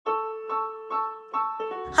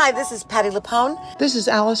Hi, this is Patty Lapone. This is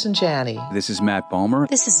Allison Janney. This is Matt Balmer.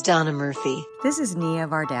 This is Donna Murphy. This is Nia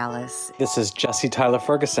Vardalis. This is Jesse Tyler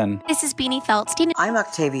Ferguson. This is Beanie Feldstein. I'm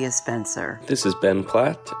Octavia Spencer. This is Ben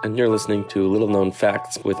Platt, and you're listening to Little Known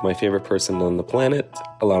Facts with my favorite person on the planet,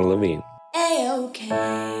 Alana Levine. A-OK.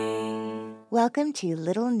 Welcome to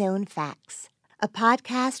Little Known Facts, a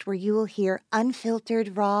podcast where you will hear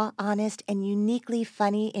unfiltered, raw, honest, and uniquely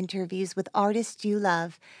funny interviews with artists you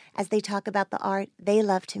love as they talk about the art they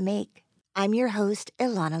love to make. I'm your host,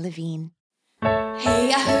 Ilana Levine.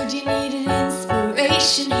 Hey, I heard you needed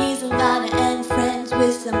inspiration. He's Alana and friends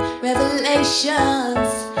with some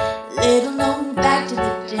revelations. Little known fact of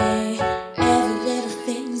the day. Every little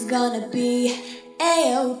thing's gonna be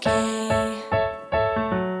A-OK.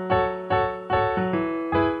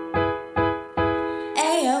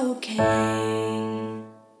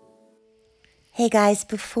 Hey guys,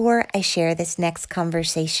 before I share this next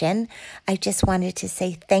conversation, I just wanted to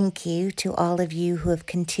say thank you to all of you who have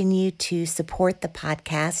continued to support the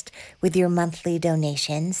podcast with your monthly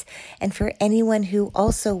donations. And for anyone who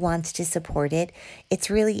also wants to support it, it's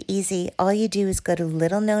really easy. All you do is go to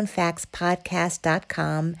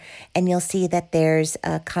littleknownfactspodcast.com and you'll see that there's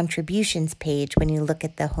a contributions page when you look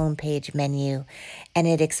at the homepage menu, and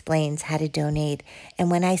it explains how to donate. And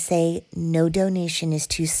when I say no donation is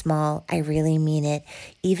too small, I really mean it.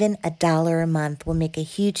 Even $1 a month will make a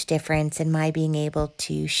huge difference in my being able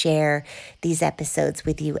to share these episodes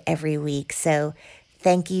with you every week. So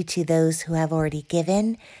thank you to those who have already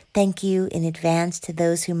given. Thank you in advance to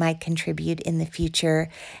those who might contribute in the future.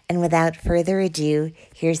 And without further ado,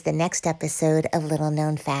 here's the next episode of Little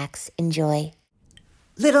Known Facts. Enjoy.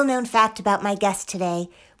 Little known fact about my guest today.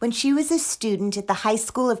 When she was a student at the High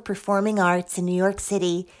School of Performing Arts in New York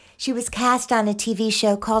City, she was cast on a TV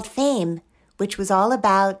show called Fame, which was all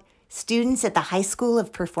about students at the High School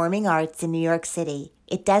of Performing Arts in New York City.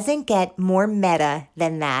 It doesn't get more meta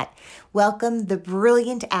than that. Welcome the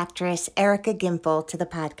brilliant actress Erica Gimple to the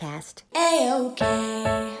podcast. A-OK.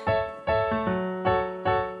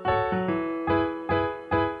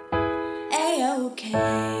 A-OK.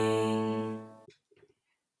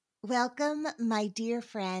 Welcome, my dear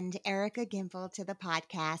friend Erica Gimple to the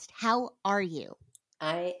podcast. How are you?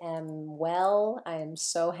 I am well. I am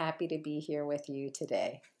so happy to be here with you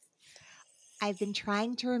today. I've been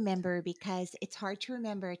trying to remember because it's hard to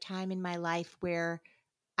remember a time in my life where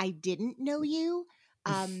I didn't know you.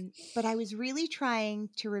 But I was really trying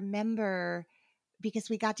to remember because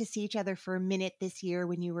we got to see each other for a minute this year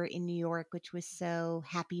when you were in New York, which was so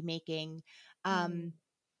happy making.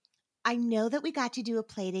 I know that we got to do a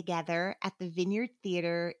play together at the Vineyard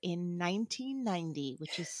Theater in 1990,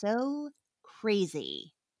 which is so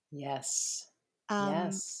crazy. Yes.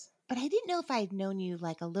 Yes. But I didn't know if I had known you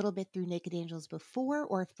like a little bit through Naked Angels before,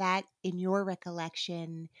 or if that, in your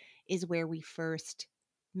recollection, is where we first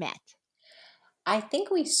met. I think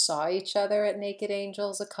we saw each other at Naked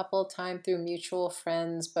Angels a couple of times through mutual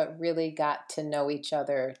friends, but really got to know each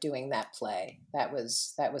other doing that play. That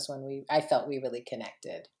was when I felt we really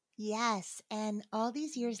connected. Yes. And all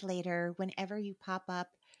these years later, whenever you pop up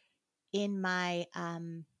in my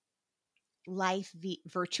life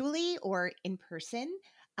virtually or in person,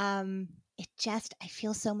 I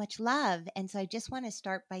feel so much love. And so I just want to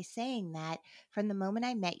start by saying that from the moment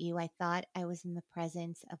I met you, I thought I was in the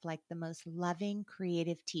presence of like the most loving,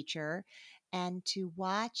 creative teacher. And to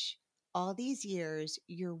watch all these years,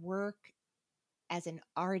 your work as an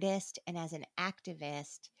artist and as an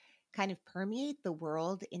activist kind of permeate the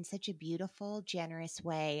world in such a beautiful, generous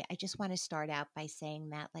way. I just want to start out by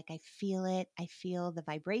saying that, like, I feel it. I feel the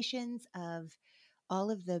vibrations of all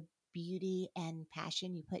of the beauty and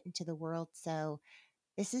passion you put into the world. So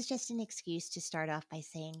this is just an excuse to start off by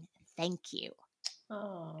saying thank you.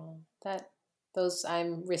 Oh,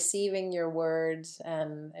 I'm receiving your words,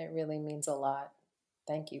 and it really means a lot.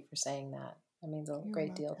 Thank you for saying that. It means a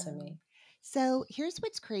great deal to me. So here's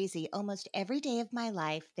what's crazy. Almost every day of my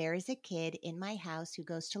life, there is a kid in my house who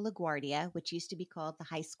goes to LaGuardia, which used to be called the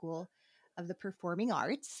High School of the Performing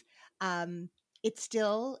Arts. It's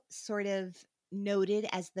still sort of noted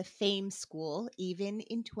as the Fame School, even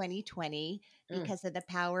in 2020, because of the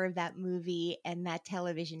power of that movie and that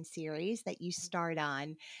television series that you starred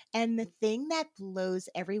on. And the thing that blows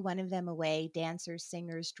every one of them away, dancers,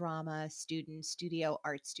 singers, drama students, studio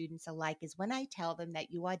art students alike, is when I tell them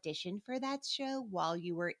that you auditioned for that show while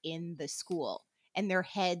you were in the school and their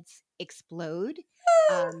heads explode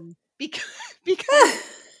because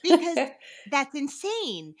that's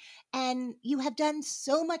insane. And you have done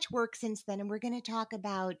so much work since then. And we're going to talk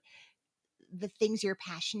about the things you're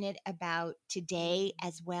passionate about today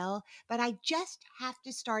as well. But I just have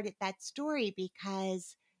to start at that story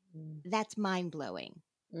because that's mind blowing.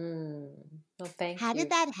 Well, thank How you.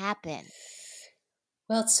 did that happen?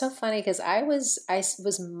 Well, it's so funny because I was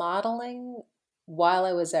modeling while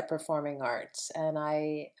I was at Performing Arts, and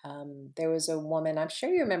there was a woman. I'm sure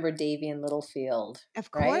you remember Davian Littlefield, Of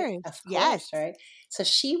right? course. Of Yes. course, right? So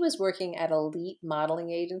she was working at Elite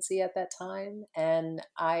Modeling Agency at that time, and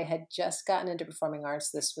I had just gotten into Performing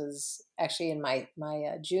Arts. This was actually in my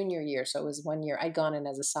junior year, so it was 1 year. I'd gone in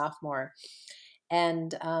as a sophomore,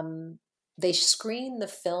 and they screened the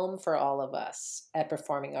film for all of us at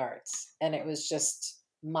Performing Arts, and it was just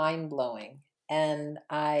mind blowing. And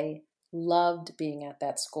I loved being at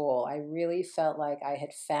that school. I really felt like I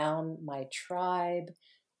had found my tribe.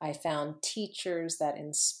 I found teachers that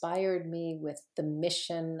inspired me with the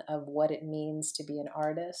mission of what it means to be an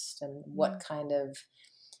artist and what kind of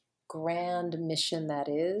grand mission that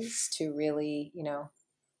is to really,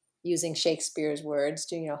 using Shakespeare's words,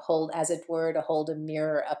 to hold, as it were, to hold a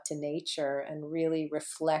mirror up to nature and really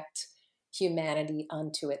reflect humanity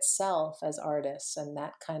unto itself as artists, and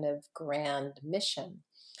that kind of grand mission.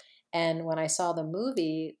 And when I saw the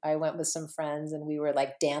movie, I went with some friends and we were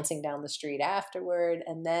like dancing down the street afterward.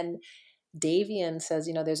 And then Davian says,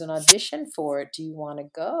 there's an audition for it. Do you want to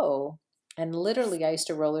go? And literally, I used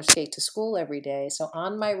to roller skate to school every day. So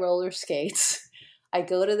on my roller skates, I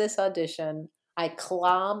go to this audition. I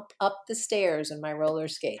clomp up the stairs in my roller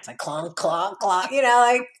skates. I clonk, clonk, clonk,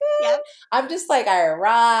 Yep. I'm just like, I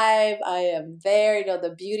arrive, I am there.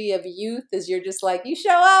 The beauty of youth is you're just like, you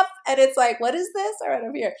show up and it's like, what is this? All right,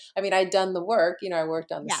 I'm here. I mean, I'd done the work, I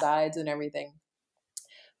worked on the Yeah. sides and everything.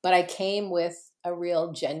 But I came with a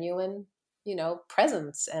real genuine,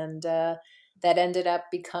 presence. And that ended up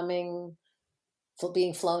being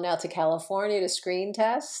flown out to California to screen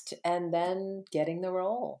test and then getting the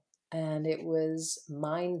role. And it was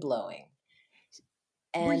mind blowing.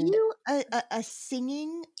 Were you a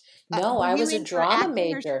singing? No, were I you was a in for drama acting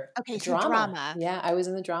major. Okay, so Drama. drama. Yeah, I was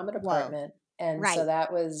in the drama Whoa. department. And so Right.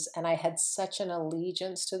 that was, and I had such an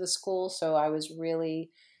allegiance to the school. So I was really,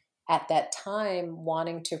 at that time,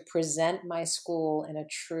 wanting to present my school in a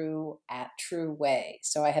true way.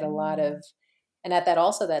 So I had a lot of, and at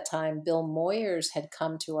that time, Bill Moyers had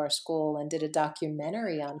come to our school and did a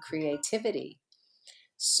documentary on creativity.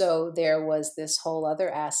 So there was this whole other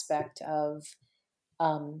aspect of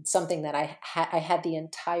something that I had the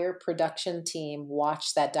entire production team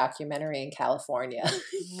watch that documentary in California.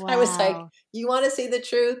 Wow. I was like, you want to see the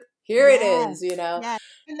truth? Here it is, Yeah.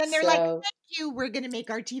 And then they're like, thank you, we're going to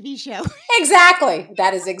make our TV show. Exactly.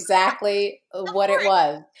 That is exactly what it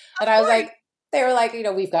was. And I was like, they were like,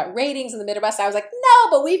 we've got ratings in the Midwest. I was like,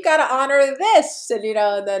 no, but we've got to honor this.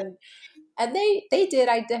 And they did.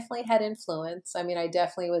 I definitely had influence. I mean, I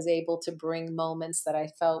definitely was able to bring moments that I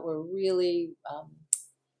felt were really,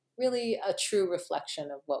 really a true reflection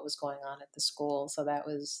of what was going on at the school. So that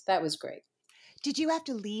was great. Did you have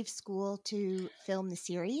to leave school to film the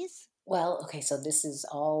series? Well, okay, so this is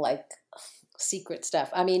all like secret stuff.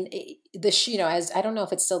 I mean, as I don't know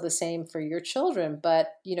if it's still the same for your children, but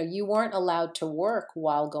you weren't allowed to work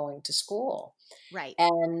while going to school. Right.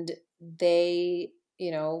 And they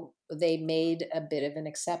made a bit of an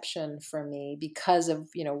exception for me because of,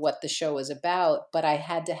 what the show was about. But I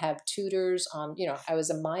had to have tutors on, I was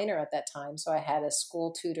a minor at that time. So I had a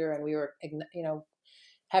school tutor and we were,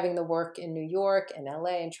 having the work in New York and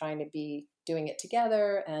LA and trying to be doing it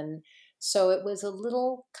together. And so it was a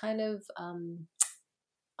little kind of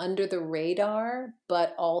under the radar,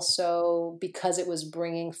 but also because it was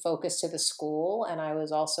bringing focus to the school. And I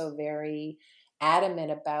was also very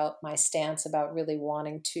adamant about my stance about really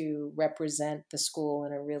wanting to represent the school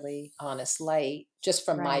in a really honest light, just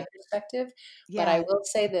from my perspective. Yeah. But I will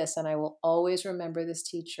say this, and I will always remember this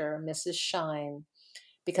teacher, Mrs. Shine,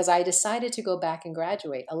 because I decided to go back and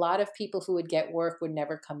graduate. A lot of people who would get work would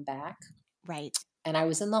never come back. Right. And I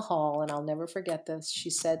was in the hall, and I'll never forget this.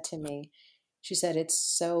 She said to me, it's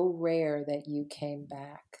so rare that you came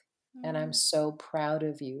back. And I'm so proud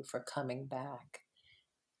of you for coming back.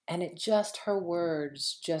 And her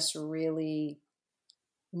words just really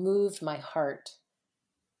moved my heart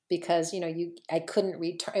because, I couldn't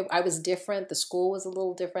return. I was different. The school was a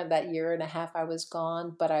little different that year and a half I was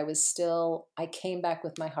gone, but I came back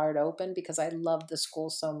with my heart open because I loved the school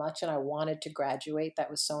so much and I wanted to graduate.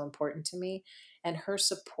 That was so important to me. And her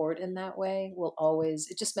support in that way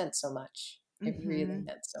it just meant so much. It really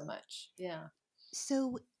meant so much. Yeah.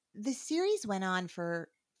 So the series went on for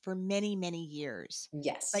many, many years.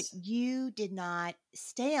 Yes. But you did not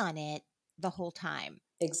stay on it the whole time.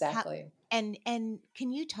 How, exactly. and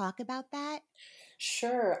can you talk about that?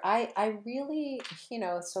 Sure. I really,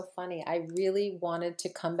 it's so funny. I really wanted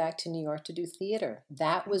to come back to New York to do theater.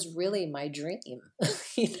 That was Mhm. really my dream.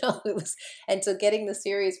 It was, and so getting the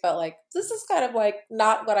series felt like this is kind of like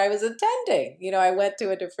not what I was intending. I went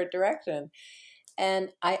to a different direction.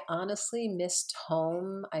 And I honestly missed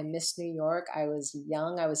home. I missed New York. I was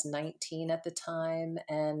young. I was 19 at the time.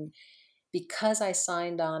 And because I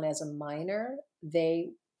signed on as a minor,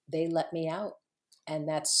 they let me out. And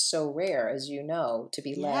that's so rare, as you know, to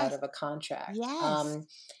be let out Yes, of a contract. yes.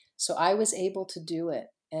 So I was able to do it.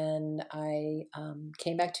 And I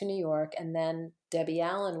came back to New York, and then Debbie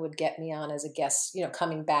Allen would get me on as a guest,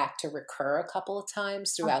 coming back to recur a couple of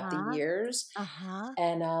times throughout the Uh-huh. years. Uh-huh.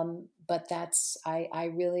 And but I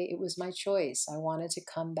really, it was my choice. I wanted to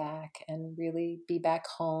come back and really be back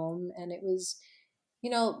home. And it was,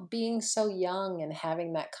 being so young and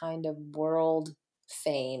having that kind of world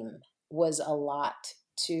fame was a lot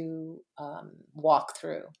to walk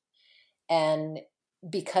through. And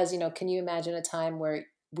because, can you imagine a time where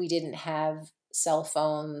we didn't have cell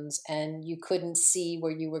phones and you couldn't see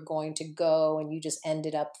where you were going to go and you just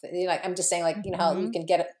ended up, like, I'm just saying, like, how you Mhm. can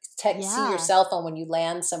see your Yeah. cell phone when you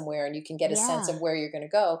land somewhere and you can get a sense Yeah. of where you're going to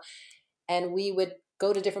go. And we would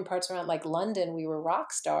go to different parts around, like London. We were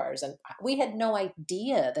rock stars, and we had no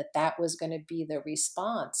idea that that was going to be the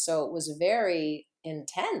response. So it was very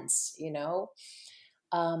intense.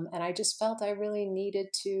 And I just felt I really needed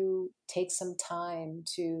to take some time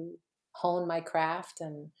to hone my craft,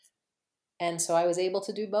 and so I was able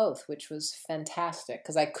to do both, which was fantastic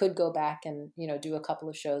because I could go back and do a couple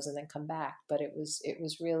of shows and then come back. But it was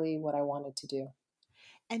really what I wanted to do.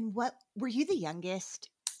 And what were you the youngest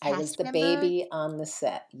I was cast the member? baby on the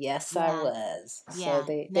set. Yes, I Yeah. was. So Yeah.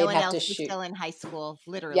 No they'd one have else to was shoot. still in high school,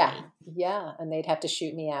 Yeah, literally. yeah, and they'd have to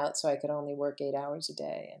shoot me out so I could only work 8 hours a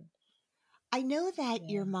day. And I know that yeah,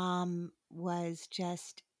 your mom was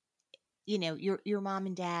just, your mom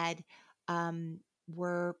and dad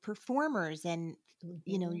were performers, and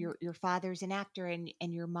hmm, your father's an actor, and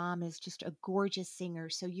your mom is just a gorgeous singer.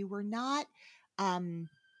 So you were not um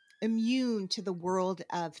immune to the world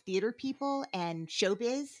of theater people and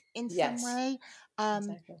showbiz in some yes, way.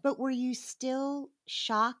 Um, exactly. but were you still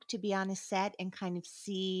shocked to be on a set and kind of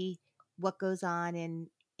see what goes on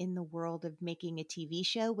in the world of making a TV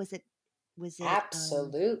show? Was it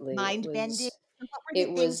Absolutely, mind bending? And what were the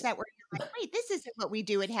it things was. that were you're like, wait, this isn't what we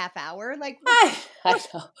do at half hour? Like, I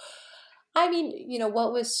know. I mean,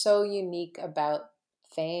 what was so unique about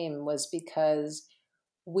Fame was because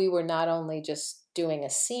we were not only just doing a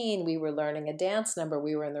scene, we were learning a dance number.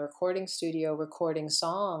 We were in the recording studio recording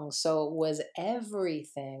songs. So it was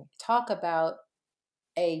everything. Talk about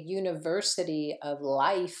a university of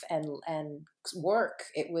life and work.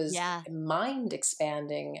 It was yeah. mind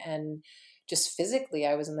expanding, and just physically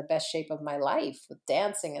I was in the best shape of my life with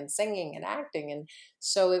dancing and singing and acting. And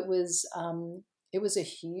so it was a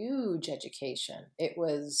huge education. It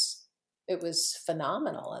was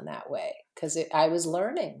phenomenal in that way because I was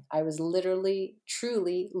learning. I was literally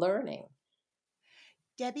truly learning.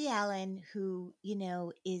 Debbie Allen, who,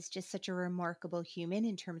 is just such a remarkable human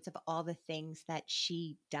in terms of all the things that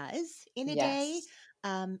she does in a day, Yes.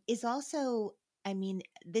 is also, I mean,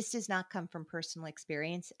 this does not come from personal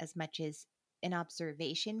experience as much as an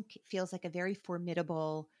observation, feels like a very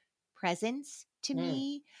formidable presence to Mm.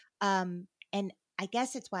 me. And I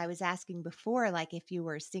guess it's why I was asking before, like if you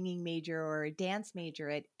were a singing major or a dance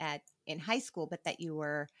major at in high school, but that you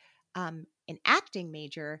were an acting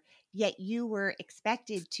major, yet you were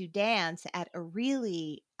expected to dance at a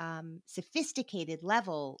really sophisticated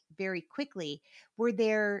level very quickly. Were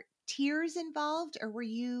there tears involved, or were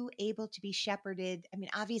you able to be shepherded? I mean,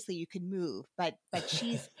 obviously you could move, but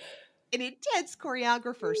she's an intense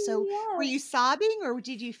choreographer. So were you Yes. sobbing, or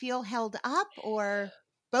did you feel held up, or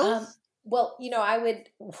Um, both? well, I would,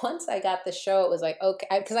 once I got the show, it was like, okay,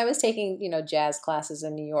 because I was taking, jazz classes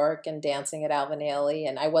in New York and dancing at Alvin Ailey,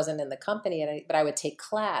 and I wasn't in the company, but I would take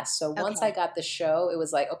class. So once I Okay. got the show, it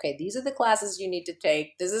was like, okay, these are the classes you need to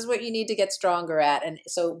take. This is what you need to get stronger at. And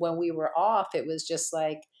so when we were off, it was just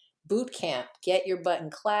like boot camp, get your butt in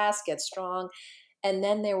class, get strong. And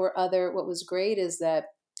then there were what was great is that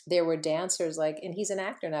there were dancers like, and he's an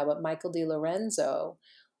actor now, but Michael DiLorenzo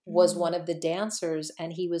was Mm. one of the dancers,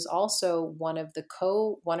 and he was also one of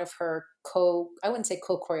her I wouldn't say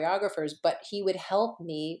co-choreographers, but he would help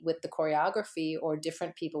me with the choreography, or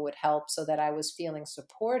different people would help so that I was feeling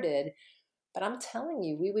supported. But I'm telling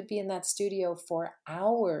you, we would be in that studio for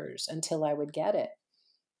hours until I would get it,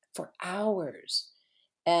 for hours.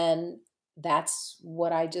 And that's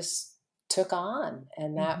what I just took on.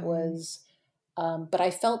 And that Hmm. was But I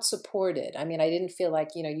felt supported. I mean, I didn't feel like,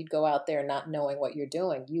 you'd go out there not knowing what you're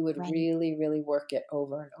doing. You would Right. really, really work it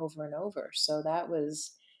over and over and over. So that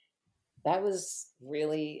was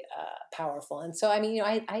really powerful. And so, I mean,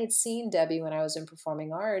 I had seen Debbie when I was in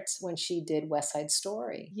performing arts when she did West Side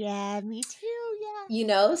Story. Yeah, me too.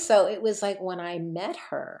 Yeah. So it was like when I met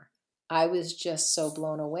her, I was just so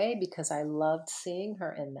blown away because I loved seeing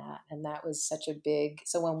her in that. And that was such a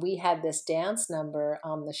so when we had this dance number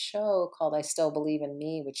on the show called I Still Believe in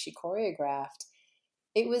Me, which she choreographed,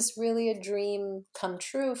 it was really a dream come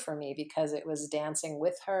true for me because it was dancing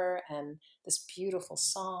with her and this beautiful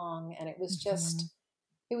song. And it was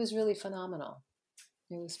it was really phenomenal.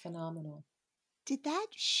 It was phenomenal. Did that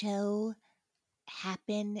show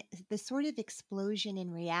happen, the sort of explosion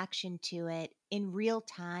in reaction to it in real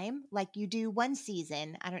time? Like you do one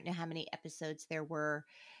season, I don't know how many episodes there were,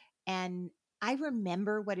 and I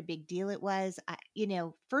remember what a big deal it was.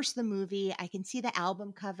 First the movie, I can see the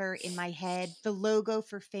album cover in my head. The logo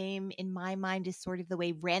for Fame in my mind is sort of the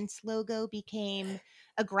way Rent's logo became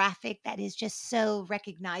a graphic that is just so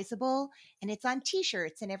recognizable. And it's on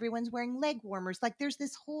t-shirts and everyone's wearing leg warmers. Like there's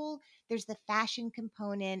the fashion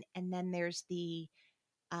component, and then there's the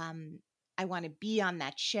I want to be on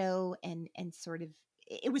that show, and sort of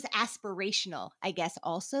it was aspirational, I guess,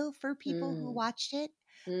 also for people who watched it.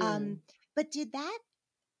 Mm. But did that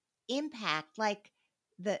impact like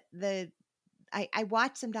the I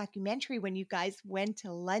watched some documentary when you guys went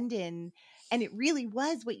to London, and it really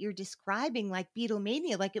was what you're describing, like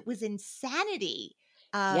Beatlemania, like it was insanity.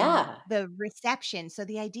 Yeah. The reception. So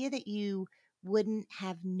the idea that you wouldn't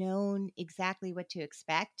have known exactly what to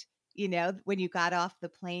expect, when you got off the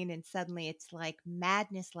plane and suddenly it's like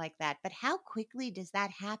madness like that. But how quickly does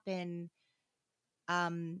that happen?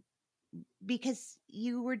 Um, because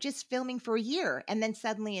you were just filming for a year and then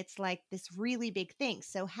suddenly it's like this really big thing.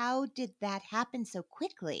 So how did that happen so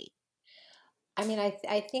quickly? I mean,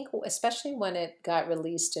 I think especially when it got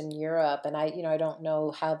released in Europe, and I don't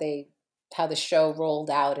know how the show rolled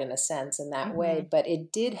out in a sense in that Mm-hmm. way, but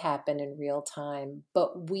it did happen in real time.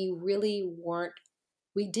 But we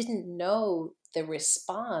didn't know the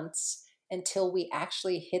response until we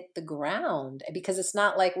actually hit the ground, because it's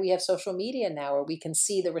not like we have social media now where we can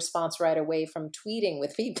see the response right away from tweeting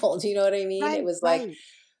with people. Do you know what I mean? It Right, was like right.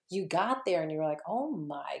 you got there and you were like, oh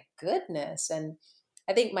my goodness. And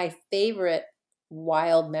I think my favorite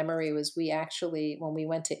wild memory was when we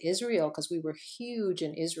went to Israel, because we were huge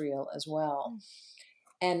in Israel as well.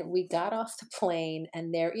 And we got off the plane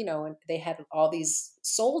and there, and they had all these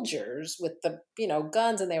soldiers with the,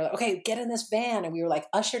 guns, and they were like, okay, get in this van. And we were like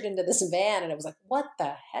ushered into this van, and it was like, what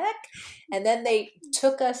the heck? And then they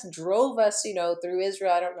drove us, through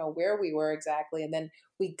Israel. I don't know where we were exactly. And then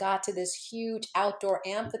we got to this huge outdoor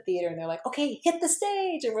amphitheater, and they're like, okay, hit the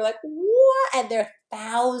stage. And we're like, what? And there are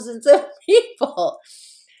thousands of people.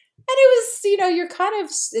 And it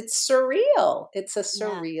was, it's surreal. It's a Yeah.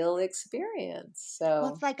 surreal experience. Well,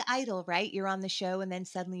 So, it's like Idol, right? You're on the show and then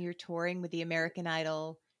suddenly you're touring with the American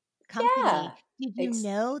Idol yeah. company. Did you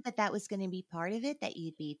know that that was going to be part of it, that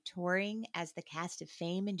you'd be touring as the cast of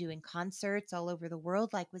Fame and doing concerts all over the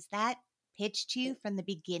world? Like, was that pitched to you from the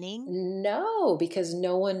beginning? No, because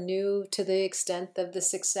no one knew to the extent of the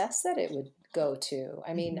success that it would go to.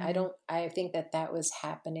 I mean, Hmm. I think that was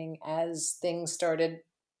happening as things started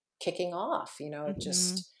kicking off, it Hmm.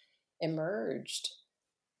 just emerged.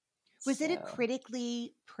 Was it a So.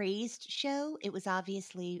 critically praised show? It was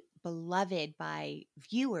obviously beloved by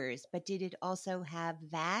viewers, but did it also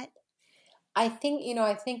have that? I think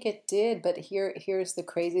it did, but here's the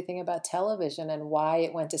crazy thing about television and why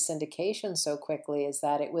it went to syndication so quickly is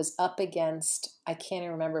that it was up against, I can't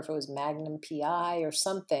even remember if it was Magnum PI or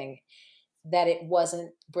something, that it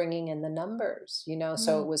wasn't bringing in the numbers. So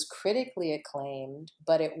Mm. it was critically acclaimed,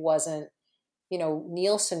 but it wasn't,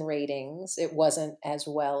 Nielsen ratings, it wasn't as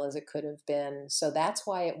well as it could have been. So that's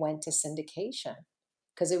why it went to syndication,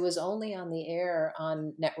 because it was only on the air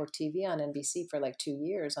on network TV on NBC for like 2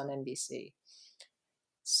 years on NBC.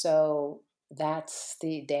 So that's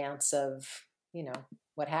the dance of,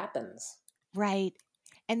 what happens. Right.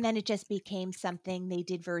 And then it just became something they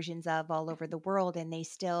did versions of all over the world, and they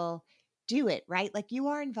still do it, right? Like you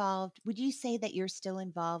are involved. Would you say that you're still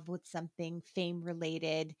involved with something Fame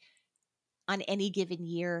related on any given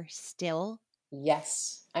year still?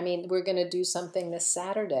 Yes. I mean, we're going to do something this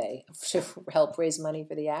Saturday to help raise money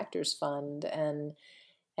for the Actors Fund. And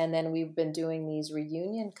then we've been doing these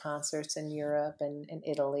reunion concerts in Europe and in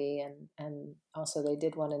Italy. And also they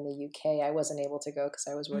did one in the UK. I wasn't able to go because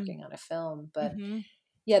I was Mm. working on a film. But Hmm.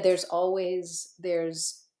 yeah,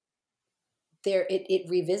 it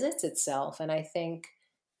revisits itself. And I think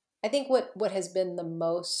I think what has been the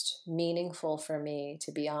most meaningful for me,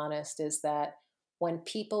 to be honest, is that when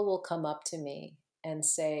people will come up to me and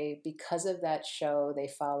say, because of that show, they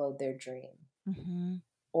followed their dream, Mm-hmm.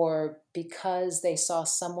 or because they saw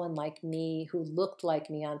someone like me who looked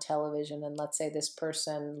like me on television, and let's say this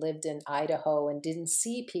person lived in Idaho and didn't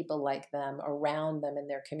see people like them around them in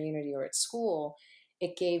their community or at school,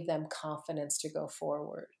 it gave them confidence to go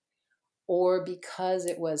forward. Or because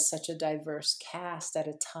it was such a diverse cast at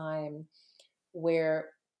a time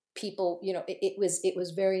where people, it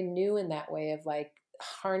was very new in that way of like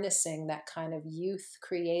harnessing that kind of youth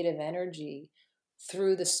creative energy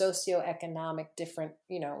through the socioeconomic different,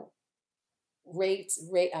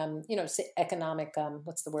 economic,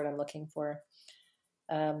 what's the word I'm looking for?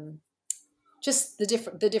 Just the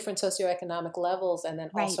different socioeconomic levels, and then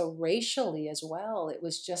Right. also racially as well. It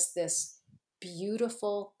was just this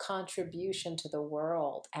beautiful contribution to the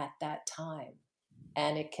world at that time.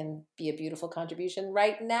 And it can be a beautiful contribution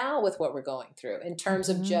right now with what we're going through in terms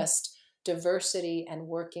of Mm-hmm. just diversity and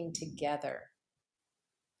working together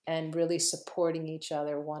and really supporting each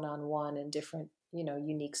other one-on-one in different,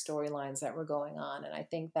 unique storylines that were going on. And I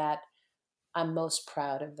think that I'm most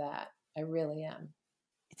proud of that. I really am.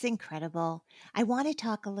 It's incredible. I want to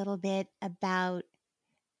talk a little bit about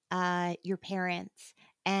your parents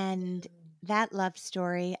and that love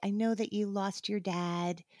story. I know that you lost your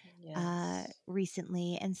dad Yes.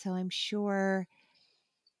 recently, and so I'm sure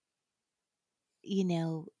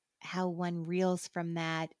how one reels from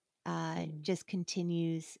that just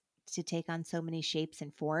continues to take on so many shapes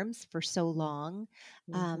and forms for so long.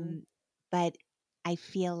 Mm-hmm. But I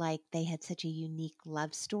feel like they had such a unique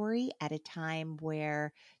love story at a time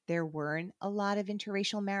where there weren't a lot of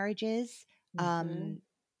interracial marriages, Mm-hmm.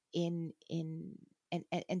 in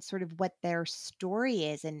and sort of what their story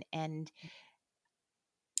is, and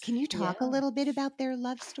can you talk a Yeah, little bit about their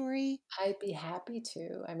love story? I'd be happy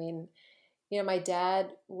to. I mean, my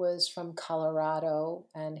dad was from Colorado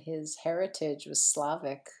and his heritage was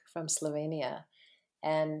Slavic from Slovenia.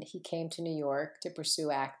 And he came to New York to pursue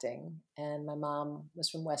acting. And my mom was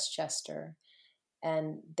from Westchester.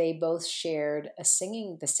 And they both shared the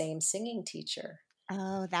same singing teacher.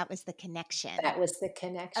 Oh, that was the connection. That was the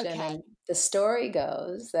connection. Okay. And the story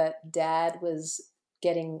goes that dad was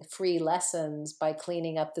getting free lessons by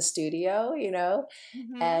cleaning up the studio,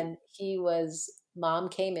 Mhm. and mom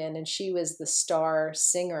came in and she was the star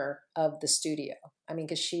singer of the studio. I mean,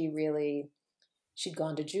 because she'd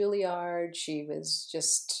gone to Juilliard. She was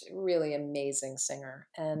just really amazing singer.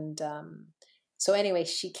 And so anyway,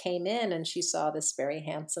 she came in and she saw this very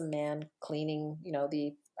handsome man cleaning,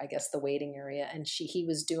 I guess the waiting area. And he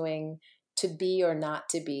was doing To Be or Not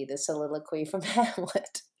to Be, the soliloquy from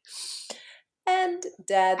Hamlet. And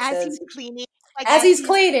dad As says, he's cleaning, like, as as he's he's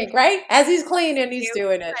cleaning, right? As he's cleaning, he's you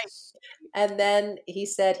doing it. right. And then he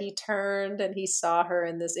said he turned and he saw her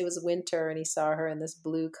in this, it was winter, and he saw her in this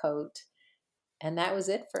blue coat. And that was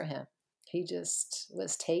it for him. He just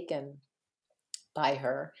was taken by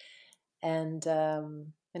her. And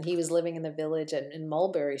he was living in the village in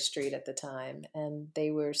Mulberry Street at the time. And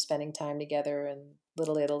they were spending time together in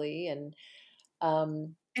Little Italy and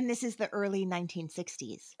um, And this is the early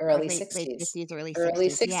 1960s, like early late 60s. 50s, early Early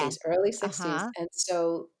 60s. Yeah. 60s, early 60s. Uh-huh. And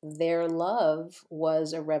so their love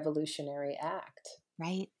was a revolutionary act.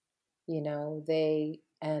 Right. They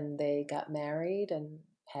got married and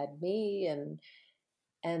had me,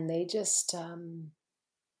 and they just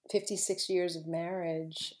 56 years of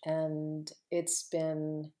marriage. And it's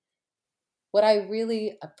been what I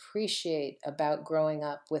really appreciate about growing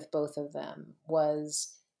up with both of them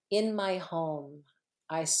was in my home,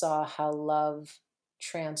 I saw how love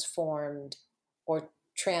transformed or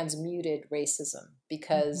transmuted racism,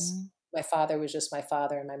 because Mhm. my father was just my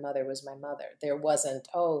father and my mother was my mother. There wasn't,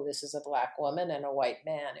 oh, this is a black woman and a white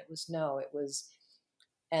man. It was no, it was,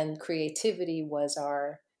 and creativity was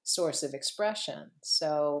our source of expression.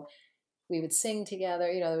 So we would sing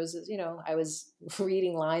together. There was, I was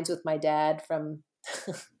reading lines with my dad from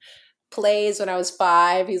plays when I was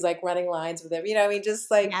 5. He's like running lines with him. I mean,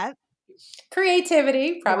 just like Yep. creativity,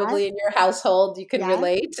 Yep. probably in your household, you can Yep.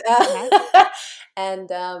 relate. Yep.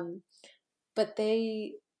 And, but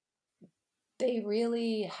they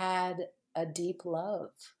really had a deep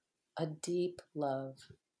love, a deep love.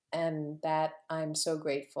 And that I'm so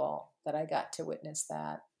grateful that I got to witness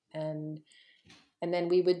that. And then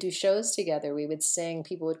we would do shows together. We would sing.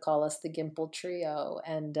 People would call us the Gimple Trio.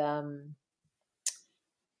 And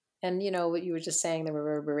what you were just saying, the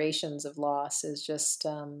reverberations of loss is just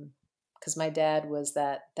because my dad was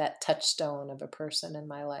that touchstone of a person in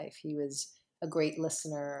my life. He was a great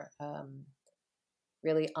listener,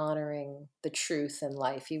 really honoring the truth in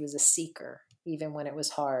life. He was a seeker, even when it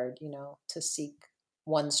was hard, to seek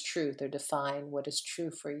one's truth or define what is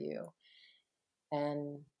true for you,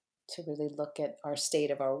 and to really look at our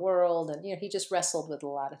state of our world. And, he just wrestled with a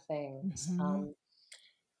lot of things.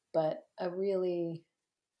 But a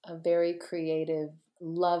very creative,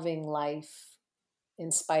 loving life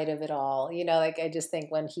in spite of it all. Like I just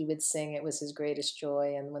think when he would sing, it was his greatest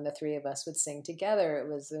joy. And when the three of us would sing together,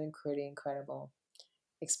 it was an pretty incredible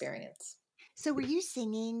experience. So were you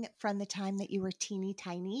singing from the time that you were teeny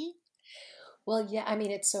tiny? Well, yeah, I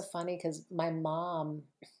mean, it's so funny because my mom,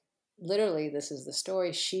 literally, this is the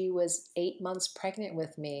story. She was 8 months pregnant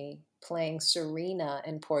with me playing Serena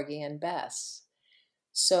in Porgy and Bess.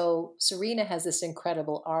 So Serena has this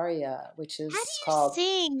incredible aria, which is How do you called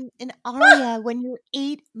sing an aria when you're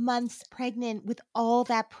 8 months pregnant with all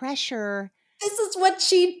that pressure? This is what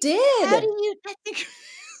she How do did. you? I think,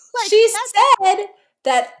 like, She that's said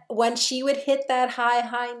that when she would hit that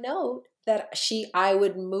high note, that I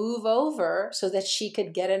would move over so that she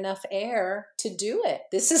could get enough air to do it.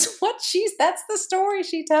 This is that's the story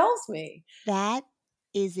she tells me. that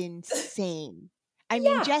is insane. I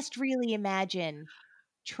mean, Yeah. just really imagine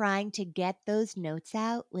trying to get those notes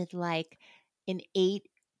out with like an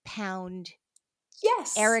 8-pound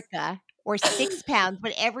Yes. Erica or 6 pounds,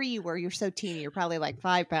 whatever you were. You're so teeny. You're probably like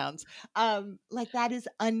 5 pounds. Like that is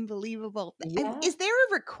unbelievable. Yeah. Is there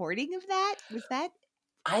a recording of that? Was that?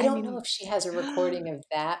 I don't know if she has a recording of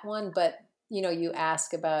that one, but you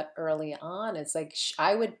ask about early on. It's like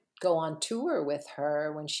I would go on tour with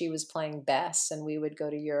her when she was playing Bess, and we would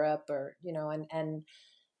go to Europe, or and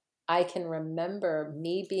I can remember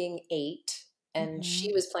me being 8, and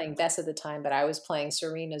she was playing Bess at the time, but I was playing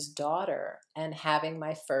Serena's daughter, and having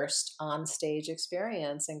my first on stage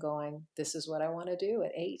experience and going, this is what I want to do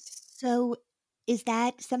at 8. So is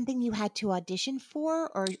that something you had to audition for,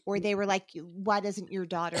 or they were like, why doesn't your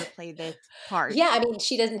daughter play this part? Yeah, I mean,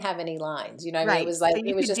 she doesn't have any lines, I mean, Right. it was like, So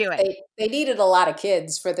you it was could just, do it. they needed a lot of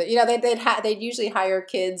kids for the, they'd usually hire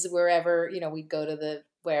kids wherever, we'd go to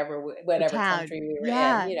whatever Town. country we were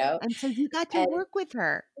Yeah. in, And so you got to and work with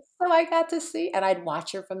her. so I got to see, and I'd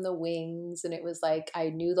watch her from the wings, and it was like I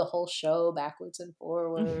knew the whole show backwards and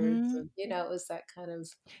forwards, and it was that kind of.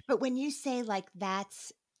 But when you say like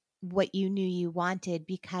that's what you knew you wanted,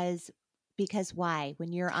 because why?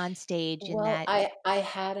 When you're on stage and Well, that I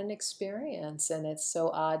had an experience, and it's so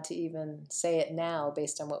odd to even say it now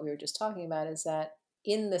based on what we were just talking about, is that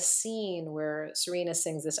in the scene where Serena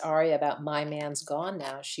sings this aria about "My man's gone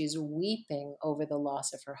now," she's weeping over the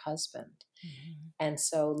loss of her husband. And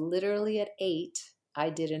so literally at 8,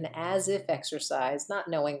 I did an as if exercise, not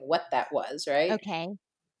knowing what that was, right? okay.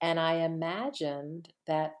 And I imagined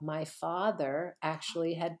that my father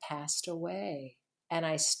actually had passed away. And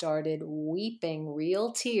I started weeping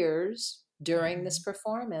real tears during this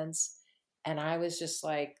performance. And I was just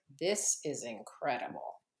like, this is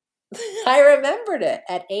incredible. I remembered it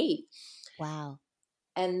at 8. Wow.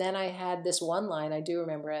 And then I had this one line, I do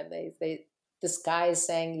remember it. This guy is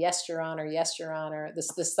saying, yes, Your Honor, yes, Your Honor.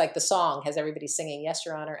 This like the song has everybody singing, yes,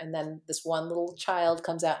 Your Honor. And then this one little child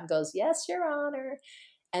comes out and goes, yes, Your Honor.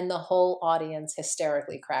 And the whole audience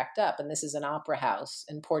hysterically cracked up. And this is an opera house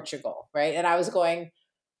in Portugal, right? And I was going,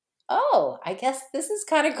 oh, I guess this is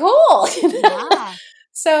kind of cool. Yeah.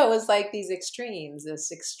 So it was like these extremes,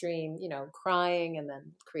 this extreme, crying and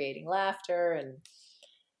then creating laughter.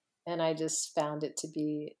 And I just found it to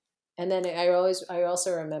be. And then I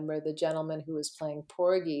also remember the gentleman who was playing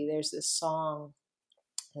Porgy. There's this song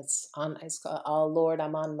it's called, "Oh Lord,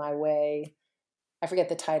 I'm on my way." I forget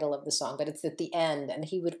the title of the song, but it's at the end. And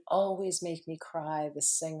he would always make me cry, the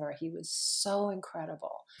singer. He was so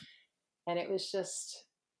incredible. And it was just,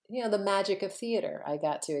 the magic of theater. I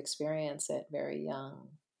got to experience it very young.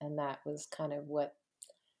 And that was kind of what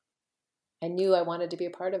I knew I wanted to be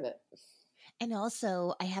a part of it. And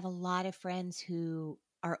also, I have a lot of friends who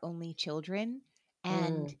are only children,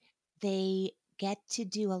 and they get to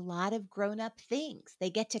do a lot of grown-up things.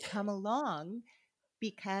 They get to come along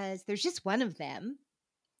because there's just one of them,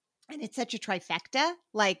 and it's such a trifecta,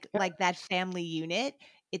 like that family unit.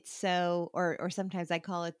 It's so, or sometimes I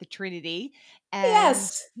call it the Trinity, and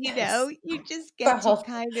Yes. you just get to So,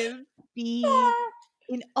 kind of be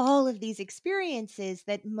in all of these experiences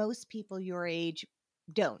that most people your age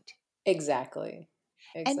don't. exactly.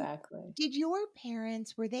 And Exactly. did your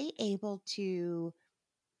parents, were they able to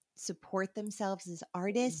support themselves as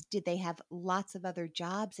artists? Did they have lots of other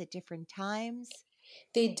jobs at different times?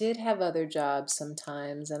 They did have other jobs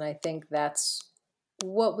sometimes, and I think that's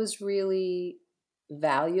what was really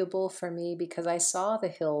valuable for me, because I saw the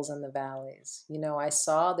hills and the valleys. I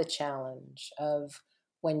saw the challenge of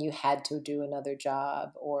when you had to do another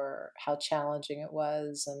job or how challenging it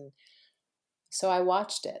was. And so I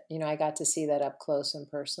watched it. I got to see that up close and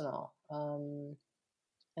personal.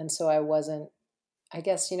 And so I wasn't, I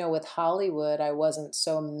guess, with Hollywood, I wasn't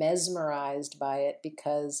so mesmerized by it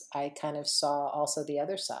because I kind of saw also the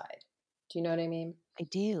other side. Do you know what I mean? I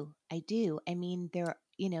do. I do. I mean,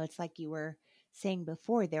 it's like you were saying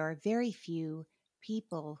before, there are very few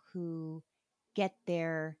people who get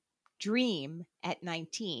their dream at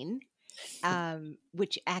 19,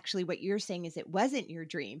 which actually what you're saying is it wasn't your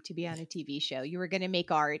dream to be on a TV show. You were going to make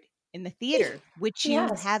art in the theater, which you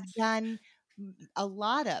Yes. have done a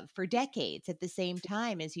lot of for decades at the same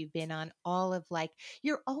time as you've been on all of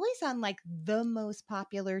you're always on the most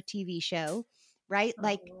popular TV show, right?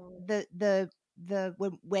 Like Oh,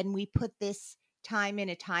 when we put this time in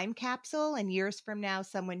a time capsule and years from now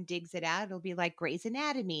someone digs it out, it'll be like Grey's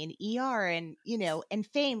Anatomy and ER and and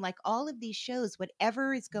Fame, like all of these shows,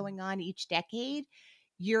 whatever is going on each decade,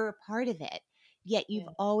 you're a part of it. Yet you've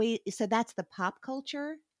yeah. always, so that's the pop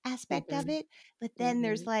culture aspect of Mhm. it. But then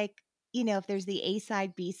there's Mhm. if there's the A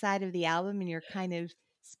side, B side of the album and you're kind of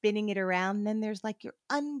spinning it around, then there's your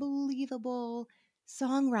unbelievable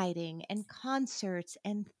songwriting and concerts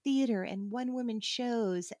and theater and one woman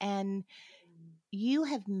shows. And you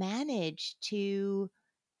have managed to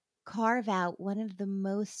carve out one of the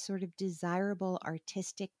most sort of desirable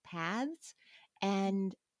artistic paths.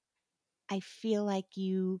 And I feel like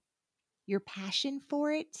your passion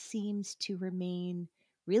for it seems to remain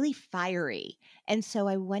really fiery. And so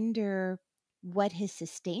I wonder what has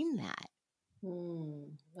sustained that.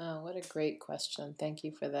 Oh, what a great question. Thank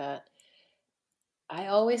you for that. I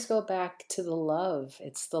always go back to the love.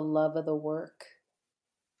 It's the love of the work.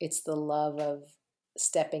 It's the love of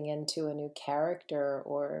stepping into a new character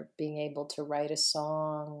or being able to write a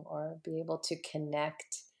song or be able to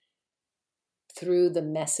connect through the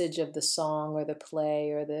message of the song or the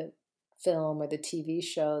play or the film or the TV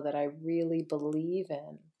show that I really believe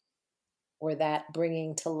in, or that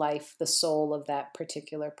bringing to life the soul of that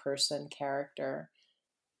particular person, character,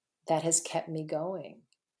 that has kept me going.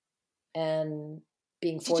 And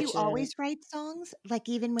being Did you fortunate. always write songs, like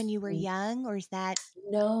even when you were young, or is that?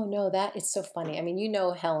 No, no, that it's so funny. I mean,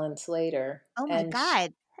 Helen Slater, Oh my and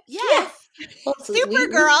God. yeah, Yes. well, so we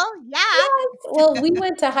Supergirl. Yeah. yes, well, we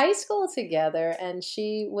went to high school together, and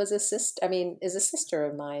she was a sister. I mean, is a sister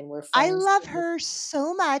of mine. We're I friends. love her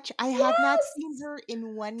so much. I have not seen Yes. her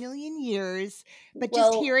in 1 million years, but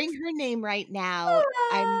just Well, hearing her name right now,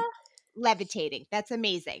 I'm ah, levitating. That's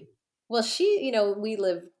amazing. well, we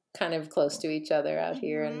live kind of close to each other out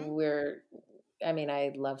here, and Hmm. I mean,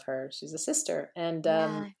 I love her. She's a sister. And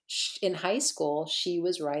Yeah. in high school, she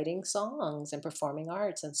was writing songs and performing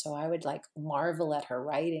arts. And so I would like marvel at her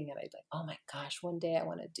writing, and I'd like, oh my gosh, one day I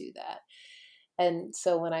want to do that. And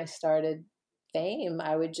so when I started Fame,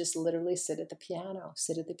 I would just literally sit at the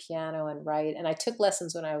piano and write. And I took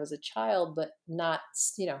lessons when I was a child, but not,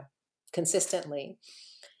 consistently.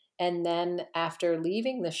 And then after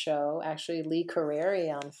leaving the show, actually Lee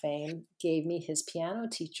Carreri on Fame gave me his piano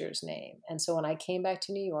teacher's name. And so when I came back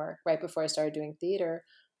to New York, right before I started doing theater,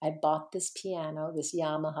 I bought this piano, this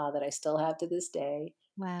Yamaha that I still have to this day.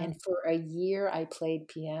 Wow. And for a year, I played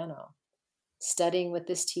piano, studying with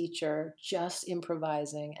this teacher, just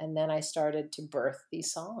improvising. And then I started to birth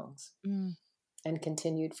these songs Mm. and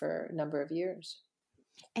continued for a number of years.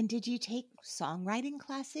 And did you take songwriting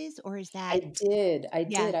classes, or is I that? did. I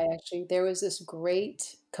Yeah. did. There was this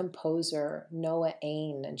great composer, Noah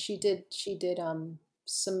Ain, and she did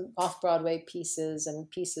some off-Broadway pieces and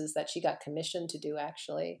pieces that she got commissioned to do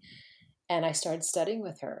actually. And I started studying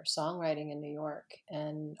with her songwriting in New York,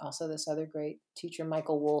 and also this other great teacher,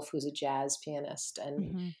 Michael Wolf, who's a jazz pianist,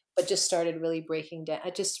 and Hmm. but just started really breaking down,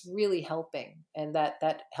 just really helping, and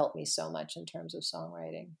that helped me so much in terms of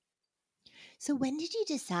songwriting. So when did you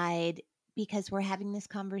decide? Because we're having this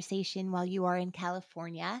conversation while you are in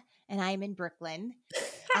California and I'm in Brooklyn.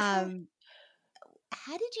 Um,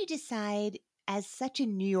 how did you decide, as such a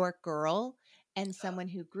New York girl and someone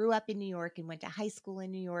who grew up in New York and went to high school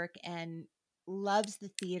in New York and loves the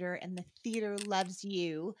theater and the theater loves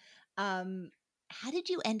you? Um, how did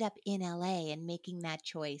you end up in LA and making that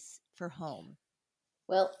choice for home?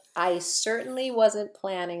 Well, I certainly wasn't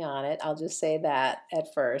planning on it. I'll just say that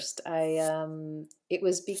at first. It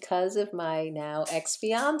was because of my now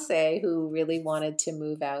ex-fiance who really wanted to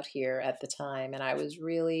move out here at the time, and I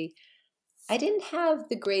didn't have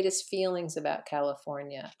the greatest feelings about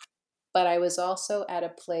California, but I was also at a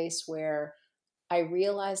place where I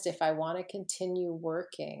realized if I want to continue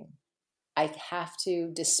working, I have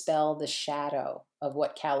to dispel the shadow of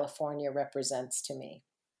what California represents to me.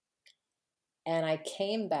 And I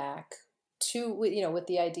came back with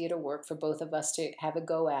the idea to work for both of us to have a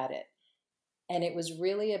go at it. And it was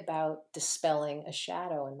really about dispelling a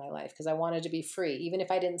shadow in my life because I wanted to be free, even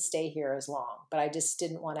if I didn't stay here as long, but I just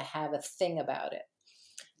didn't want to have a thing about it.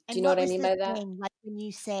 Do you And know what what I was mean the by that? thing? Like when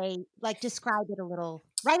you say, like, describe it a little,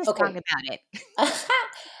 write a song Okay. about it.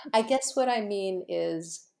 I guess what I mean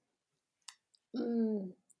is,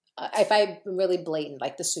 mm, if I'm really blatant,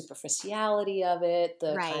 like the superficiality of it,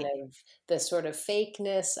 the kind Right. of the sort of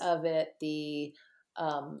fakeness of it, the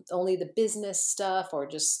only the business stuff, or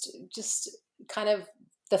just kind of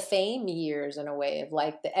the fame years in a way of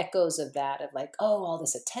like the echoes of that, of like, oh, all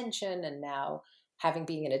this attention, and now having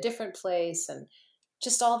being in a different place, and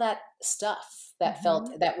just all that stuff that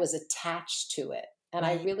Hmm. that was attached to it. And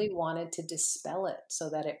I Right. really wanted to dispel it so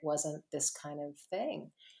that it wasn't this kind of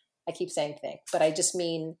thing. I keep saying thing, but I just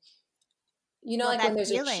mean, Well, like that when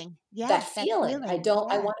there's feeling. that Yes, that feeling. feeling.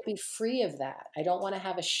 I Yeah. want to be free of that. I don't want to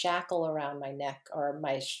have a shackle around my neck or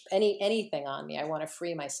anything on me. I want to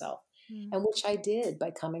free myself. Mm. And which I did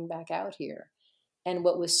by coming back out here. And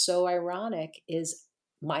what was so ironic is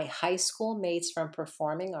my high school mates from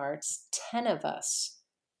performing arts, 10 of us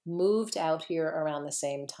moved out here around the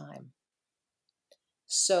same time.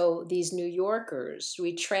 So these New Yorkers,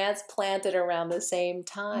 we transplanted around the same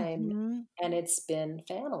time, Hmm. and it's been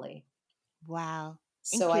family. Wow.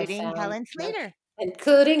 So I Including found Helen Slater.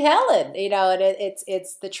 including Helen, and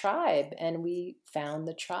it's the tribe, and we found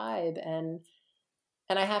the tribe, and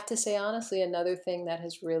I have to say honestly, another thing that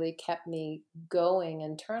has really kept me going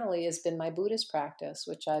internally has been my Buddhist practice,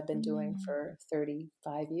 which I've been doing Mm. for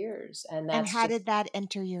 35 years, and And that's how just did that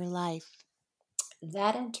enter your life?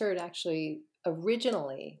 that entered actually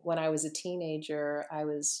originally when I was a teenager. I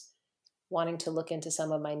was wanting to look into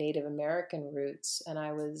some of my Native American roots. And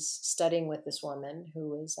I was studying with this woman who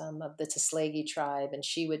was of the Tuslegi tribe, and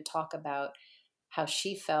she would talk about how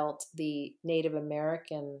she felt the Native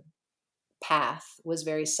American path was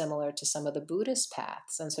very similar to some of the Buddhist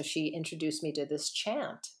paths. And so she introduced me to this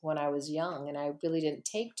chant when I was young, and I really didn't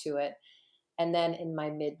take to it. And then in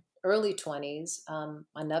my early 20s,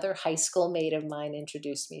 another high school mate of mine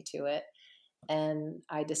introduced me to it. And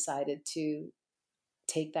I decided to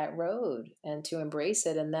take that road and to embrace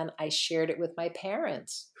it. And then I shared it with my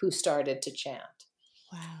parents who started to chant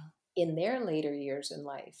Wow. in their later years in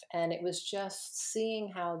life. And it was just seeing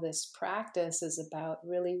how this practice is about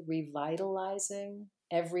really revitalizing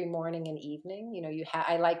every morning and evening.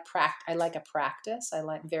 I like a practice. I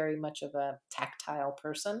like very much of a tactile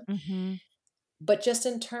person. Hmm. But just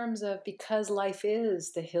in terms of, because life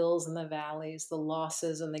is the hills and the valleys, the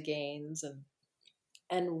losses and the gains,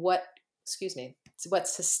 and what, excuse me, it's what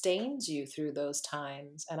sustains you through those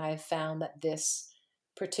times. And I've found that this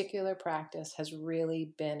particular practice has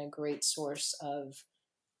really been a great source of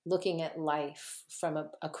looking at life from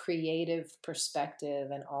a creative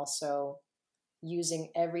perspective, and also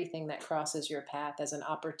using everything that crosses your path as an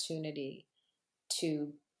opportunity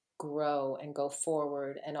to grow and go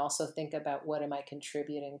forward, and also think about what am I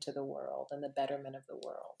contributing to the world and the betterment of the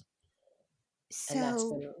world. And that's So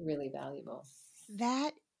been really valuable.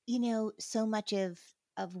 that, so much of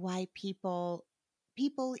why people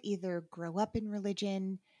either grow up in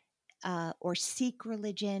religion, or seek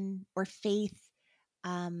religion or faith,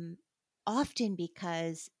 um, often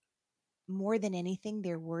because more than anything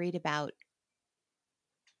they're worried about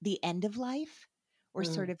the end of life, or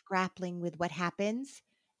sort Mm, of grappling with what happens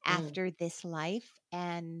mm. after this life.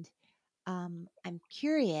 And I'm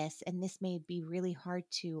curious, and this may be really hard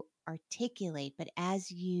to articulate, but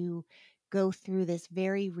as you go through this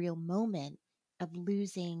very real moment of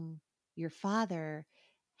losing your father,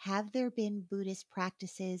 have there been Buddhist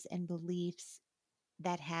practices and beliefs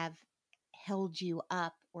that have held you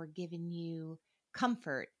up or given you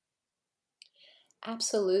comfort?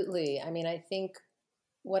 Absolutely. I mean, I think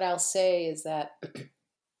what I'll say is that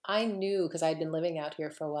I knew, because I'd been living out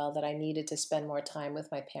here for a while, that I needed to spend more time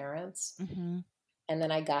with my parents. Hmm. And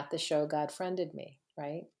then I got the show God Friended Me,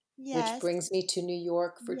 right? Which Yes, brings me to New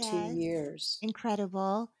York for two yes. years.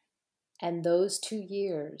 Incredible. And those 2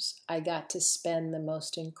 years, I got to spend the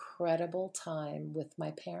most incredible time with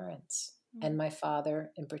my parents, and Mm. my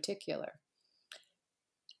father in particular.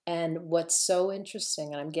 And what's so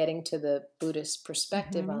interesting, and I'm getting to the Buddhist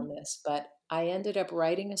perspective Mm-hmm. on this, but I ended up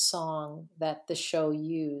writing a song that the show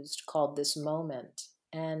used called This Moment.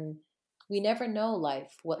 And we never know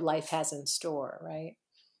what life has in store, right?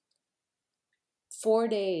 4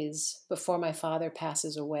 days before my father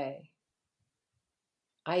passes away,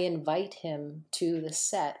 I invite him to the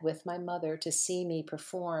set with my mother to see me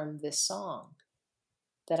perform this song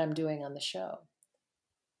that I'm doing on the show.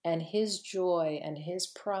 And his joy and his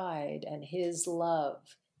pride and his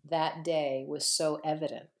love that day was so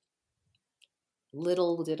evident.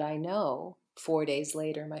 Little did I know, 4 days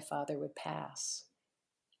later, my father would pass.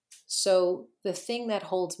 So the thing that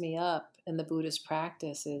holds me up in the Buddhist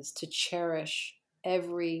practice is to cherish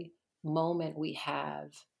every moment we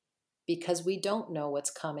have, because we don't know what's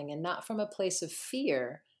coming, and not from a place of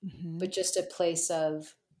fear, but just a place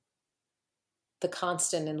of the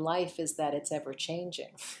constant in life is that it's ever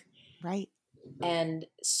changing. Right. And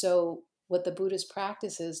so what the Buddhist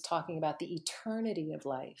practice is talking about the eternity of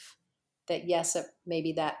life, that yes,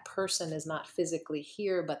 maybe that person is not physically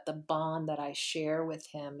here, but the bond that I share with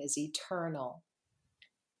him is eternal,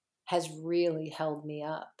 has really held me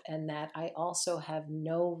up. And that I also have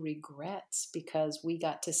no regrets, because we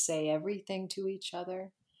got to say everything to each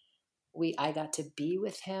other. I got to be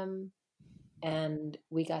with him, and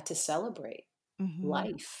we got to celebrate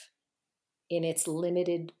life in its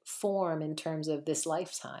limited form in terms of this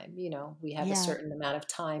lifetime. We have a certain amount of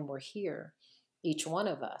time we're here, each one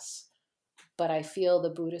of us. But I feel the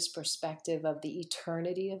Buddhist perspective of the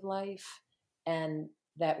eternity of life, and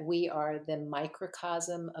that we are the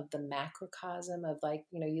microcosm of the macrocosm of, like,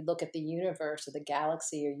 you look at the universe or the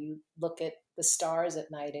galaxy, or you look at the stars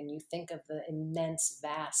at night and you think of the immense,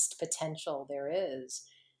 vast potential there is,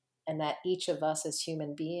 and that each of us as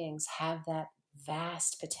human beings have that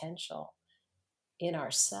vast potential in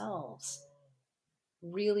ourselves,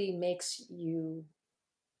 really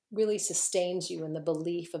sustains you in the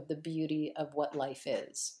belief of the beauty of what life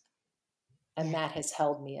is. And that has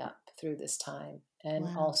held me up through this time. And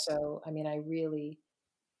also, I really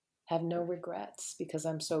have no regrets, because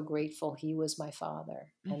I'm so grateful he was my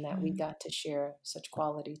father, and that we got to share such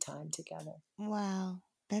quality time together. Wow.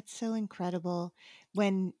 That's so incredible.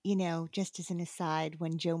 When, just as an aside,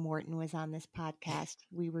 when Joe Morton was on this podcast,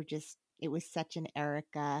 it was such an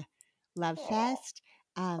Erica love fest.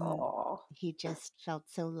 He just felt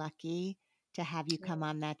so lucky to have you come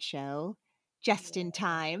on that show just in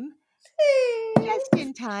time. Just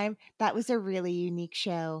in time. That was a really unique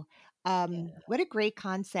show. What a great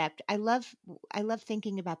concept. I love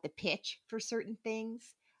thinking about the pitch for certain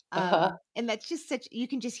things. And that's just you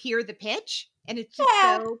can just hear the pitch, and it's just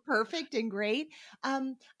so perfect and great.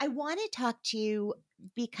 I want to talk to you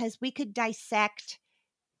because we could dissect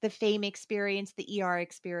the FAME experience, the ER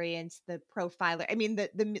experience, the profiler.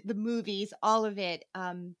 The movies, all of it,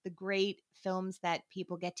 the great films that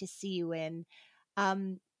people get to see you in.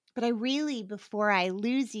 But I really, before I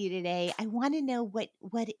lose you today, I want to know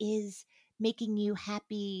what is making you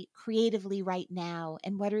happy creatively right now,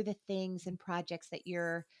 and what are the things and projects that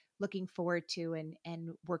you're looking forward to and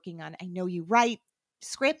working on. I know you write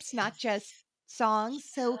scripts, not just songs.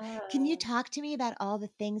 So can you talk to me about all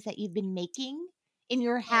the things that you've been making in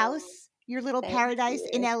your house, your little Thank paradise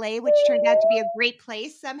in you. LA, which turned out to be a great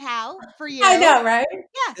place somehow for you? I know, right?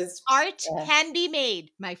 Yeah. Art can be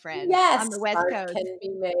made, my friend, on the West Art Coast. can be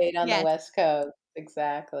made on the West Coast.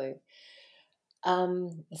 Exactly.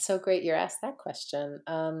 It's so great you're asked that question.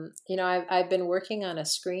 I've been working on a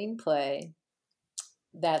screenplay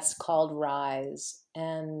that's called Rise,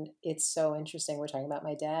 and it's so interesting. We're talking about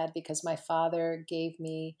my dad, because my father gave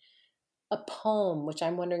me a poem, which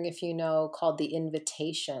I'm wondering if you know, called The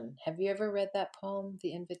Invitation. Have you ever read that poem,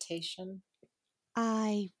 The Invitation?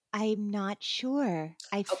 I'm not sure.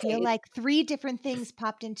 I feel Okay. like 3 different things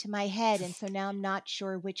popped into my head, and so now I'm not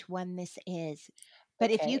sure which one this is.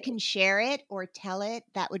 But if you Okay. can share it or tell it,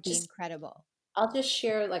 that would be incredible. I'll just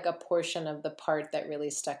share like a portion of the part that really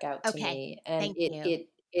stuck out to Okay. me. And Thank you.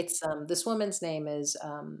 it's this woman's name is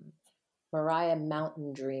Mariah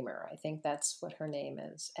Mountain Dreamer. I think that's what her name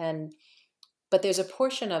is. But there's a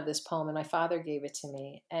portion of this poem, and my father gave it to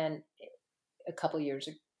me and a couple years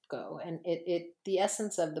ago. And the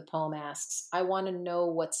essence of the poem asks, I want to know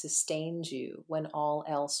what sustains you when all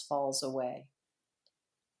else falls away.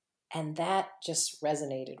 And that just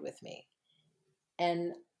resonated with me.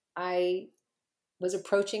 And I was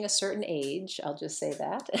approaching a certain age, I'll just say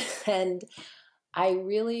that. And I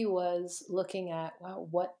really was looking at, wow,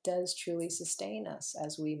 what does truly sustain us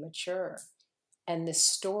as we mature? And this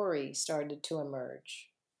story started to emerge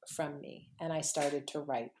from me, and I started to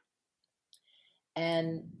write.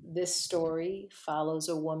 And this story follows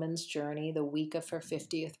a woman's journey the week of her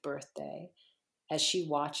 50th birthday, as she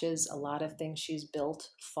watches a lot of things she's built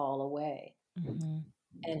fall away. Mm-hmm.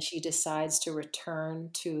 And she decides to return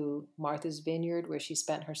to Martha's Vineyard, where she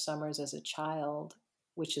spent her summers as a child,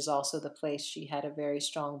 which is also the place she had a very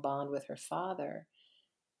strong bond with her father.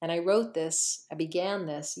 And I began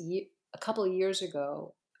this a couple of years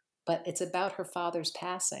ago, but it's about her father's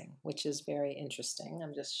passing, which is very interesting.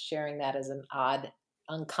 I'm just sharing that as an odd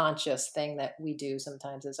unconscious thing that we do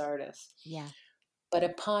sometimes as artists. Yeah. But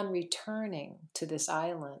upon returning to this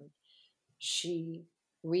island, she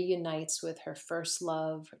reunites with her first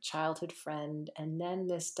love, her childhood friend, and then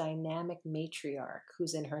this dynamic matriarch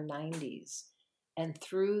who's in her 90s. And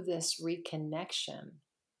through this reconnection,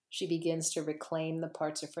 she begins to reclaim the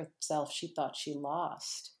parts of herself she thought she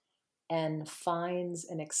lost and finds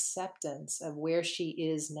an acceptance of where she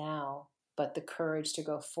is now, but the courage to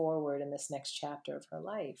go forward in this next chapter of her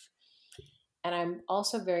life. And I'm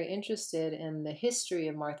also very interested in the history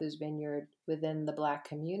of Martha's Vineyard within the Black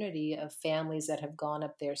community, of families that have gone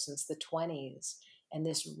up there since the 20s, and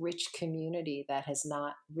this rich community that has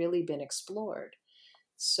not really been explored.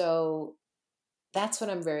 So that's what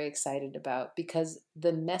I'm very excited about, because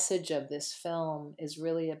the message of this film is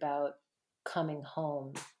really about coming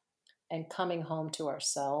home and coming home to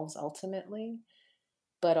ourselves ultimately,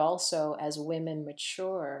 but also as women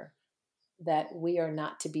mature, that we are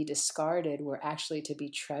not to be discarded, we're actually to be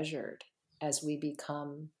treasured as we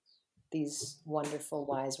become these wonderful,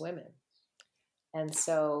 wise women. And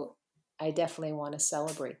so I definitely want to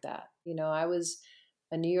celebrate that. You know, I was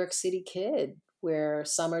a New York City kid where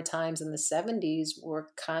summer times in the 70s were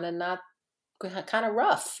kind of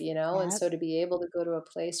rough, you know, and so to be able to go to a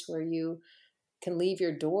place where you can leave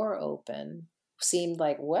your door open seemed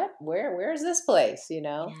like, what, where's this place, you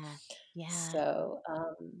know? Yeah. So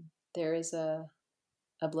there is a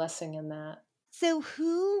blessing in that. So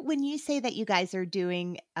when you say that you guys are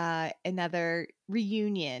doing another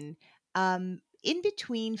reunion, in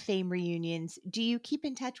between Fame reunions, do you keep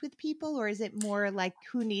in touch with people, or is it more like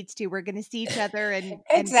who needs to? We're going to see each other and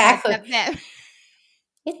Exactly. And catch up them?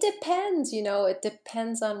 It depends, you know, it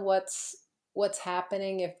depends on what's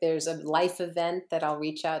happening. If there's a life event that I'll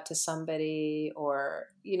reach out to somebody, or,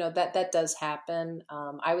 you know, that does happen.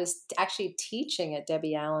 I was actually teaching at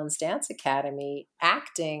Debbie Allen's Dance Academy,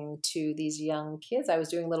 acting to these young kids. I was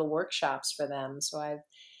doing little workshops for them. So I've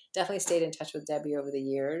definitely stayed in touch with Debbie over the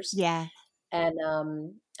years. Yeah.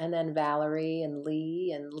 And then Valerie and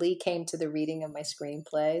Lee came to the reading of my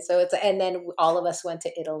screenplay. So and then all of us went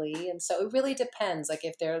to Italy. And so it really depends. Like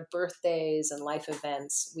if there are birthdays and life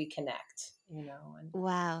events, we connect, you know. And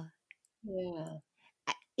Wow. yeah.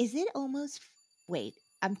 Is it almost, wait,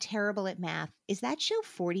 I'm terrible at math. Is that show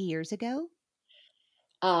 40 years ago?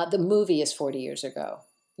 The movie is 40 years ago.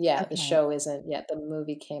 Yeah. Okay. The show isn't yet. The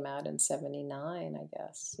movie came out in 79, I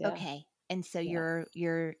guess. Yeah. Okay. And so Yeah.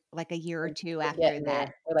 you're like a year or two We're after getting that.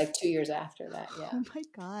 there. We're like 2 years after that. Yeah. Oh my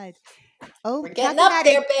God. Oh, We're getting talk up about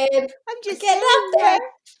there, it. babe. I'm We're just getting saying, up there. like,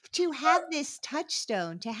 to have this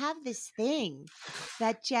touchstone, to have this thing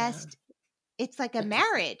that just, it's like a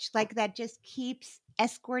marriage, like that just keeps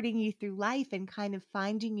escorting you through life and kind of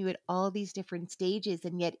finding you at all these different stages.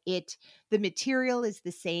 And yet the material is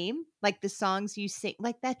the same, like the songs you sing,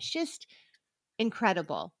 like that's just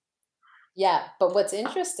incredible. Yeah, but what's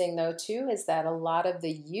interesting though too is that a lot of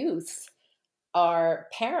the youth are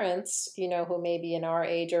parents, you know, who may be in our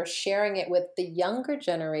age, are sharing it with the younger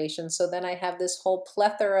generation. So then I have this whole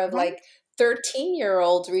plethora of Right. like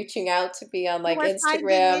 13-year-olds reaching out to me on like Who are finding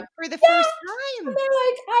Instagram. it for the Yeah, first and time. they're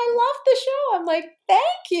like, I love the show. I'm like, thank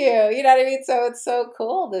you. You know what I mean? So it's so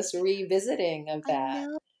cool, this revisiting of I that.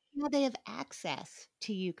 know. Now they have access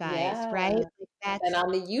to you guys, Yeah. right? Like And that's,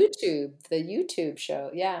 on the YouTube show.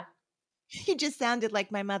 Yeah. you just sounded like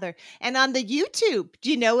my mother. And on the YouTube, do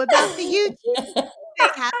you know about the YouTube? They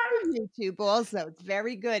have the YouTube also. It's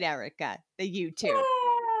very good, Erica. The YouTube.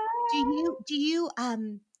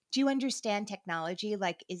 Do you understand technology?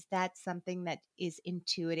 Like, is that something that is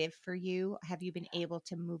intuitive for you? Have you been able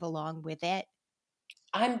to move along with it?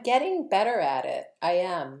 I'm getting better at it. I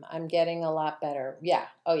am. I'm getting a lot better. Yeah.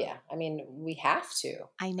 Oh, yeah. I mean, we have to.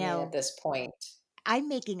 I mean, know. at this point. I'm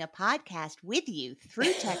making a podcast with you through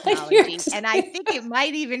You're technology, just- and I think it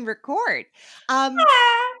might even record.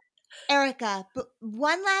 Erica, but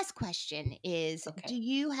one last question is, Okay. do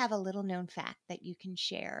you have a little known fact that you can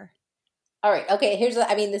share? All right. Okay.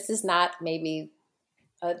 I mean, this is not maybe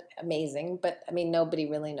amazing, but I mean, nobody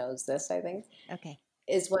really knows this, I think. Okay.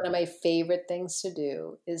 Is one of my favorite things to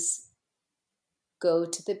do is go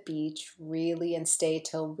to the beach really and stay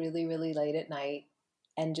till really, really late at night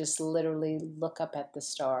and just literally look up at the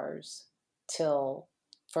stars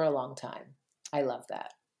for a long time. I love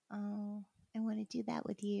that. Oh, I want to do that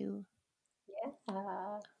with you.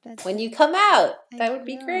 Yeah. That's, When you come out, I that would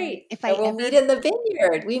be know. great. If And I we'll ever- meet in the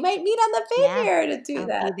vineyard. We might meet on the Yeah, vineyard and do I'll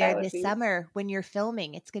that. be there That would this be summer when you're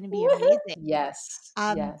filming. It's going to be Woohoo! amazing. Yes.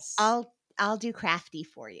 Yes. I'll do crafty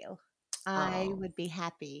for you. I Oh. would be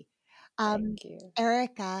happy. Thank you.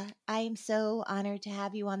 Erica, I am so honored to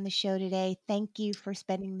have you on the show today. Thank you for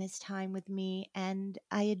spending this time with me, and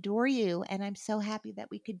I adore you, and I'm so happy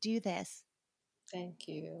that we could do this. Thank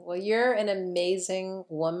you. Well, you're an amazing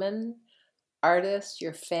woman, artist,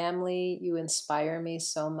 your family, you inspire me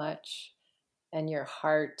so much, and your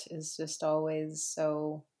heart is just always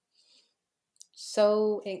so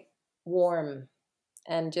warm,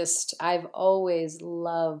 and just I've always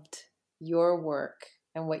loved your work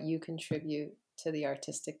and what you contribute to the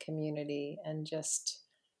artistic community, and just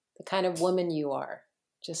the kind of woman you are,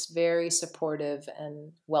 just very supportive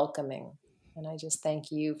and welcoming. And I just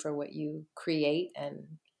thank you for what you create and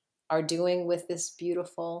are doing with this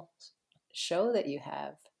beautiful show that you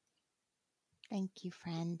have. Thank you,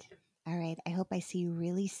 friend. All right, I hope I see you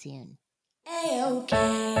really soon. A-OK.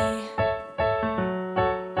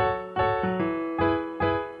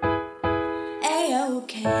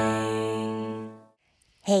 A-OK.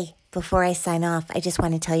 Hey, before I sign off, I just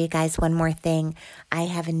want to tell you guys one more thing. I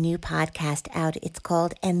have a new podcast out. It's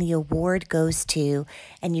called And the Award Goes To,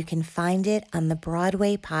 and you can find it on the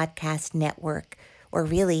Broadway Podcast Network, or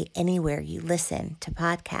really anywhere you listen to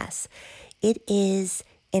podcasts. It is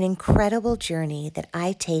an incredible journey that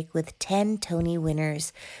I take with 10 Tony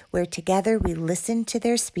winners, where together we listen to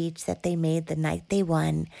their speech that they made the night they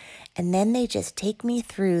won, and then they just take me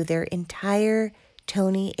through their entire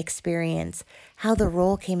Tony experience, how the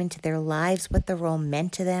role came into their lives, what the role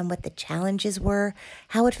meant to them, what the challenges were,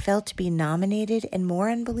 how it felt to be nominated, and more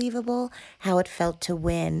unbelievable, how it felt to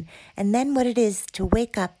win, and then what it is to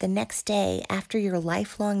wake up the next day after your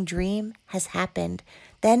lifelong dream has happened.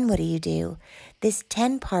 Then what do? This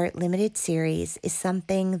 10-part limited series is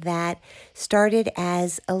something that started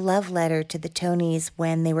as a love letter to the Tonys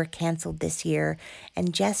when they were canceled this year,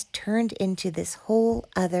 and just turned into this whole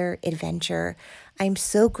other adventure. I'm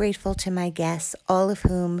so grateful to my guests, all of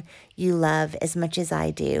whom you love as much as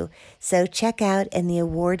I do. So check out And the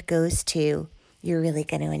Award Goes To. You're really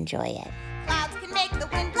going to enjoy it. Clouds can make the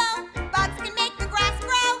wind blow, bugs can make the grass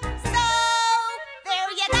grow. So,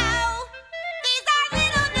 there you go. These are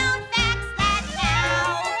little known facts that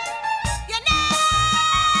now you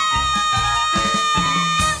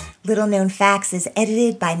know. Little Known Facts is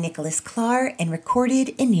edited by Nicholas Clark and recorded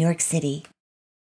in New York City.